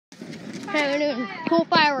Okay, we're doing cool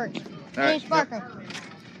fireworks. All right. Sparkler.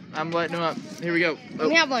 I'm lighting them up. Here we go. Let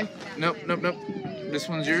me have one. Nope. This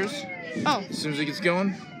one's yours. Oh. As soon as it gets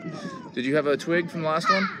going. Did you have a twig from the last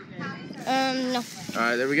one? No. All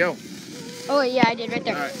right, there we go. Oh, yeah, I did right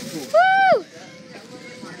there. All right, cool. Woo!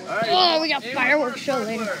 All right. Oh, we got fireworks show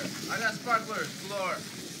later. I got sparklers galore.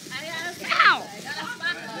 Ow!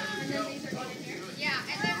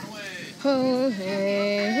 Oh,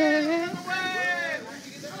 hey.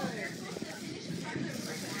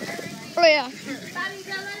 Oh, yeah.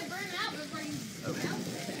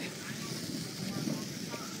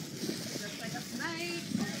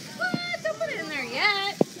 What? Don't put it in there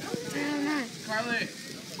yet. Oh, nice. Carly.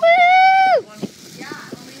 Woo!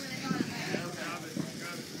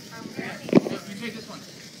 You take this one.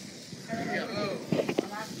 There you go.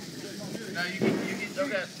 No, you can,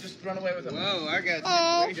 okay, just run away with them. Whoa, I got you.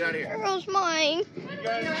 Oh, Get out of here. there goes mine. You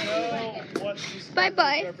guys know what these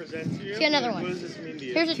Bye-bye. represent to you? See another one. What does this mean to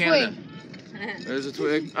you? Here's a Canada. twig. There's a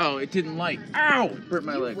twig. Oh, it didn't light. Ow! Hurt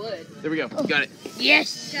my leg. There we go. Got it.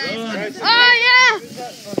 Yes. Good. Oh, yeah.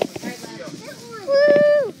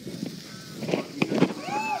 Woo!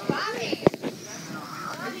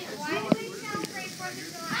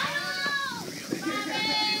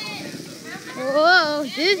 Whoa,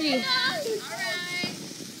 dizzy.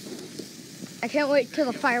 I can't wait till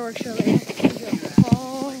the fireworks show later.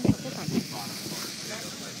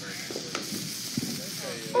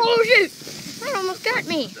 Oh, shoot! That almost got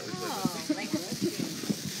me.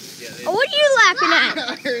 Oh, what are you laughing at?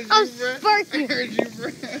 I heard you, Oh, bro. Sparky. I heard you,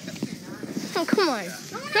 bro. Oh, come on.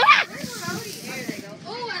 Ah!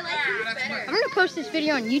 I'm going to post this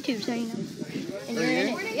video on YouTube so you know. And you're in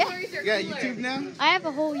it. Yeah. You got YouTube now? I have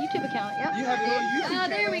a whole YouTube account. Yep. You have a whole YouTube Oh,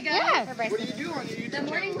 there we go. Yeah. What do you do on your YouTube The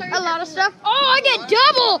morning glory. A lot of stuff. Oh, I get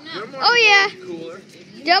double. Oh, yeah. Cooler.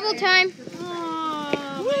 Double time.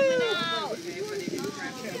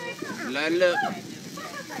 Light it up.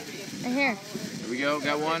 And here. Here we go.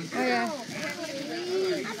 Got one. Oh, yeah.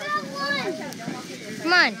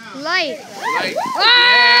 Come on. Light. Light.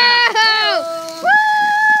 Whoa! Woo!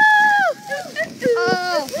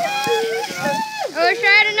 Oh. I wish I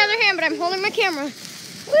had another hand, but I'm holding my camera. Woo!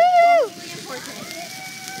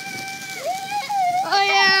 Oh,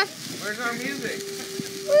 yeah. Where's our music?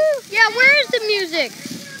 Woo. Yeah, where is the music?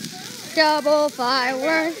 Double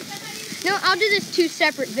firework. No, I'll do this 2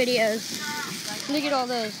 separate videos. Look at all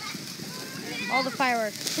those. All the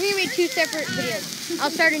fireworks. We're going to make 2 separate videos.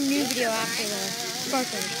 I'll start a new video after the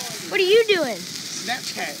sparklers. What are you doing?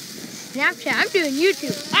 Snapchat. Snapchat. I'm doing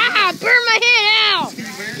YouTube. Ah, burn my hand out. Can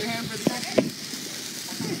you wear your hand for the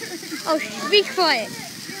Oh, be quiet.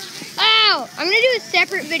 Ow! I'm going to do a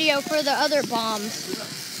separate video for the other bombs.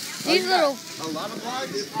 These little... A lot of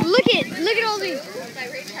vlogs? Look at all these.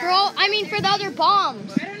 For the other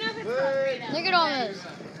bombs. Look at all those.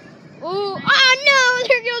 Ooh, no,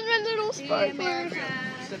 there goes my little sparklers.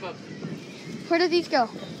 Step up. Where did these go?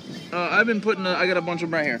 I've been putting. I got a bunch of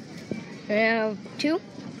them right here. I have 2.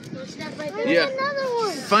 Yeah. Another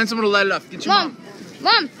one. Find someone to light it up. Get your mom.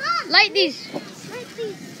 Mom, light these.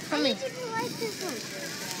 From me.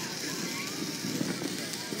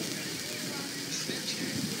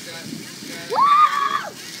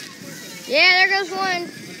 Yeah, there goes one.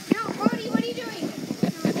 No, Brody, what are you doing?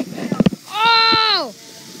 Oh,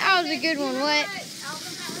 that was a good one. What?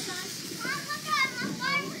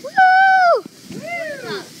 Woo!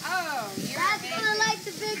 Oh, that's gonna light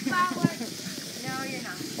the big fireworks. No, you're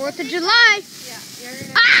not. 4th of July. Yeah, you're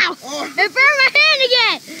gonna. Ow! Oh. It burned my hand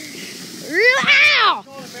again. Real ow!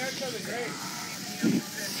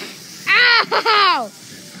 Ow!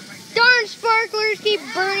 Darn sparklers keep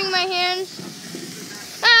burning my hands.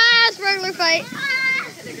 Ah, sparkler fight.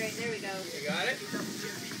 There we go. You got it.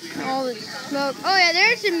 All the smoke. Oh yeah,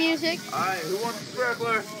 there's the music. All right. Who wants a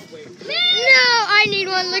sparkler? No, I need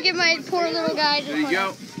one. Look at my poor little guy. There you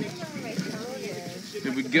go.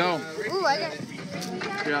 Here we go. Ooh, I got it.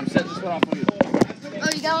 Here, I'm setting this one off for you. Oh,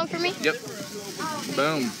 you got one for me? Yep.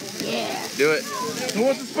 Boom. Yeah. Do it. Who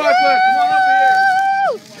wants a sparkler? Come on over here.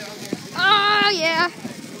 Woo! Oh yeah.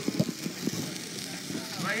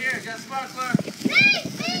 Right here. Got a sparkler.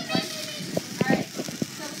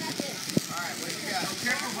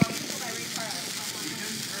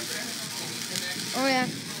 Oh yeah.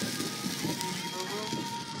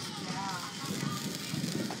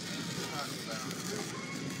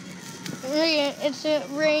 Look at it's a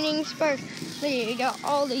raining spark. Look at you got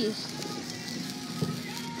all these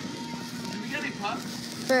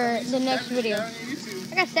for the next video.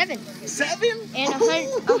 I got 7. 7? And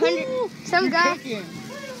 100. Some guy. Cooking.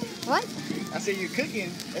 What? I said you're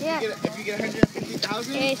cooking. Yeah. If you get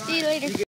 150,000. Okay, see you later.